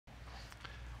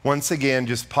Once again,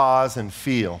 just pause and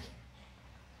feel.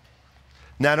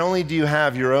 Not only do you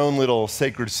have your own little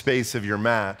sacred space of your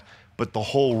mat, but the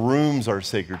whole room's our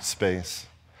sacred space.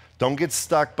 Don't get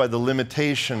stuck by the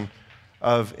limitation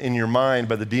in your mind,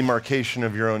 by the demarcation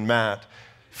of your own mat.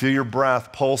 Feel your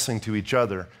breath pulsing to each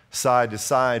other, side to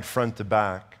side, front to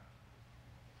back.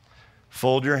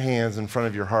 Fold your hands in front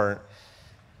of your heart.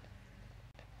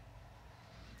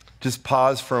 Just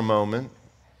pause for a moment.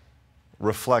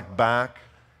 Reflect back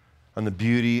on the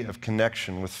beauty of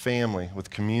connection with family, with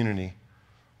community,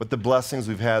 with the blessings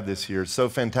we've had this year. It's so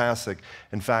fantastic.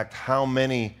 In fact, how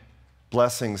many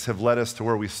blessings have led us to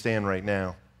where we stand right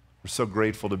now? We're so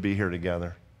grateful to be here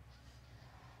together.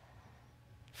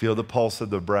 Feel the pulse of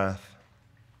the breath.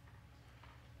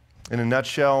 In a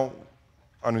nutshell,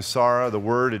 Anusara, the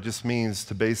word, it just means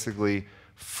to basically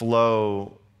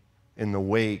flow in the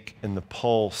wake, in the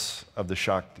pulse of the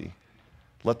Shakti.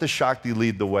 Let the Shakti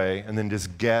lead the way, and then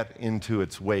just get into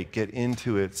its wake, get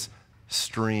into its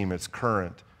stream, its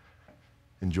current.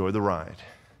 Enjoy the ride.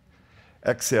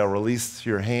 Exhale, release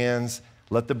your hands.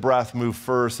 Let the breath move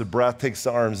first. The breath takes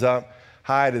the arms up,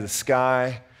 high to the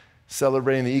sky,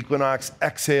 celebrating the equinox.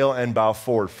 Exhale and bow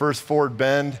forward. First forward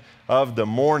bend of the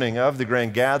morning of the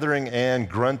grand gathering, and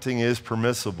grunting is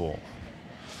permissible.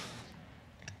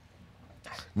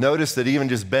 Notice that even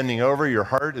just bending over, your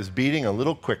heart is beating a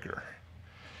little quicker.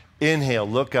 Inhale,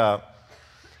 look up.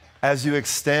 As you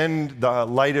extend the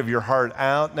light of your heart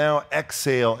out now,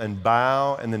 exhale and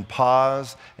bow, and then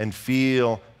pause and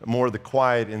feel more of the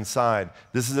quiet inside.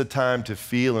 This is a time to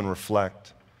feel and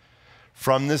reflect.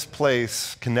 From this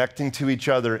place, connecting to each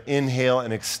other, inhale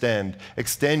and extend.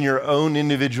 Extend your own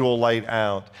individual light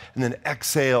out, and then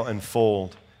exhale and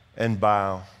fold and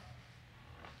bow.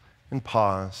 And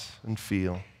pause and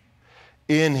feel.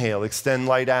 Inhale, extend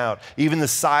light out. Even the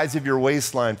size of your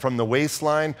waistline, from the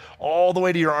waistline all the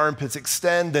way to your armpits,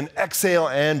 extend, then exhale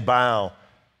and bow.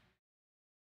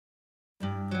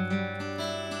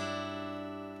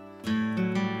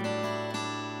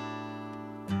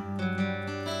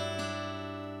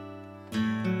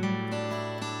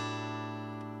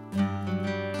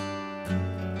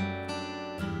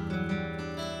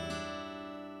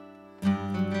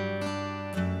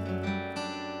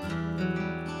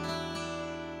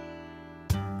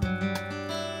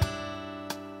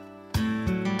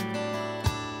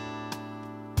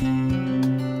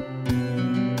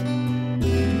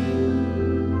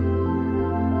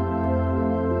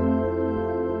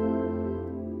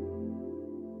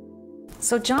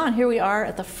 So John, here we are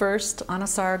at the first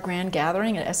Anusara Grand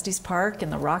Gathering at Estes Park in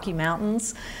the Rocky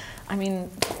Mountains. I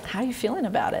mean, how are you feeling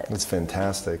about it? It's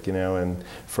fantastic, you know, and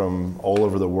from all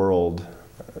over the world,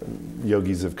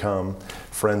 yogis have come,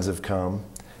 friends have come,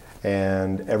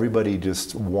 and everybody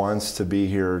just wants to be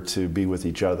here to be with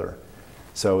each other.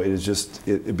 So it is just,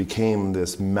 it became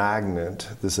this magnet,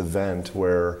 this event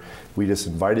where we just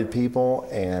invited people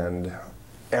and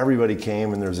everybody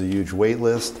came, and there's a huge wait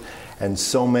list. And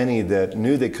so many that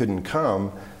knew they couldn't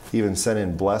come even sent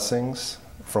in blessings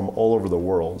from all over the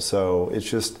world. So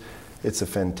it's a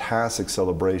fantastic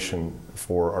celebration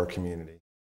for our community.